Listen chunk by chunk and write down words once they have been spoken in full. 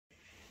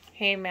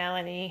Hey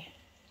Melanie,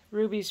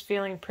 Ruby's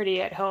feeling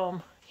pretty at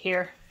home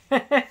here.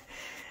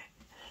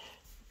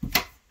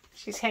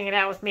 She's hanging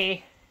out with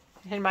me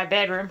in my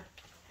bedroom,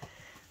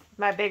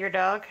 my bigger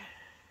dog.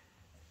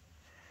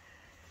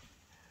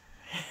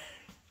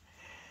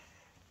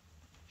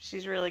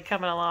 She's really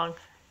coming along.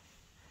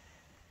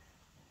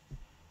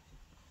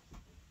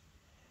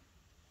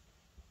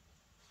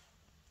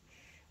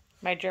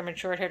 My German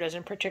Shorthair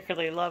doesn't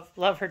particularly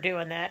love her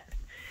doing that.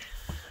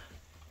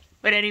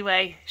 But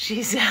anyway,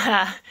 she's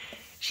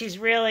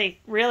really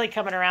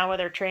coming around with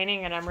her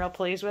training, and I'm real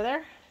pleased with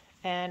her.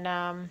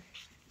 And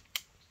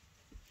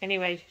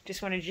anyway,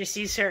 just wanted to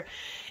see her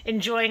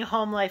enjoying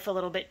home life a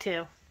little bit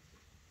too.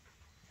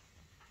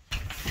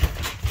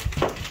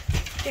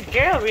 Good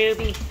girl,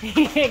 Ruby.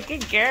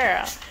 Good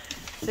girl.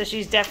 So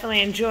she's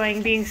definitely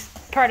enjoying being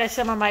part of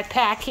some of my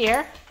pack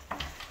here.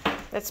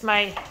 That's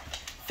my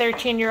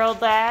 13-year-old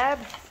lab,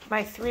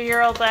 my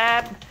 3-year-old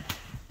lab,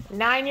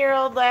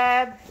 9-year-old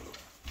lab,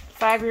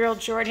 5-year-old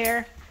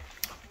Shorthair,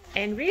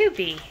 and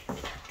Ruby.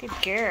 Good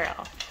girl.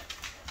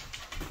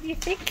 What do you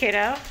think,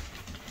 kiddo?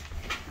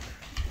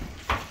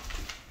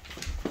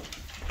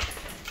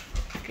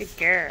 Good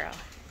girl.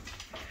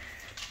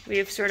 We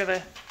have sort of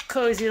a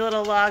cozy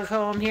little log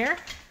home here.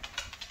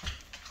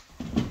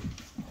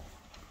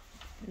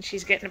 And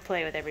she's getting to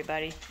play with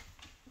everybody.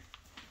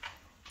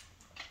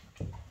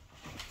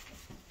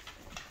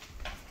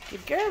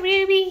 Good girl,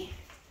 Ruby.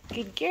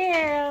 Good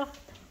girl.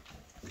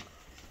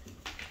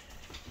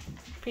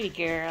 Pretty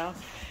girl.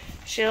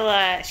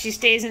 She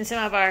stays in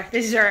some of our,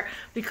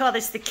 we call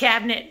this the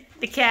cabinet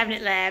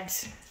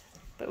labs.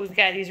 But we've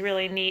got these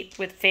really neat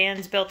with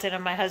fans built in,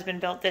 and my husband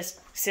built this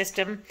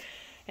system.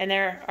 And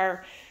there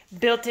are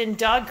built-in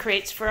dog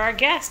crates for our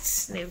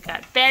guests. And they've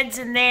got beds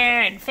in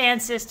there and fan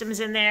systems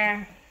in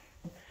there.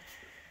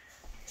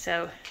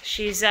 So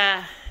she's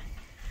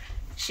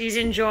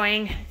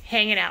enjoying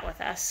hanging out with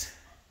us.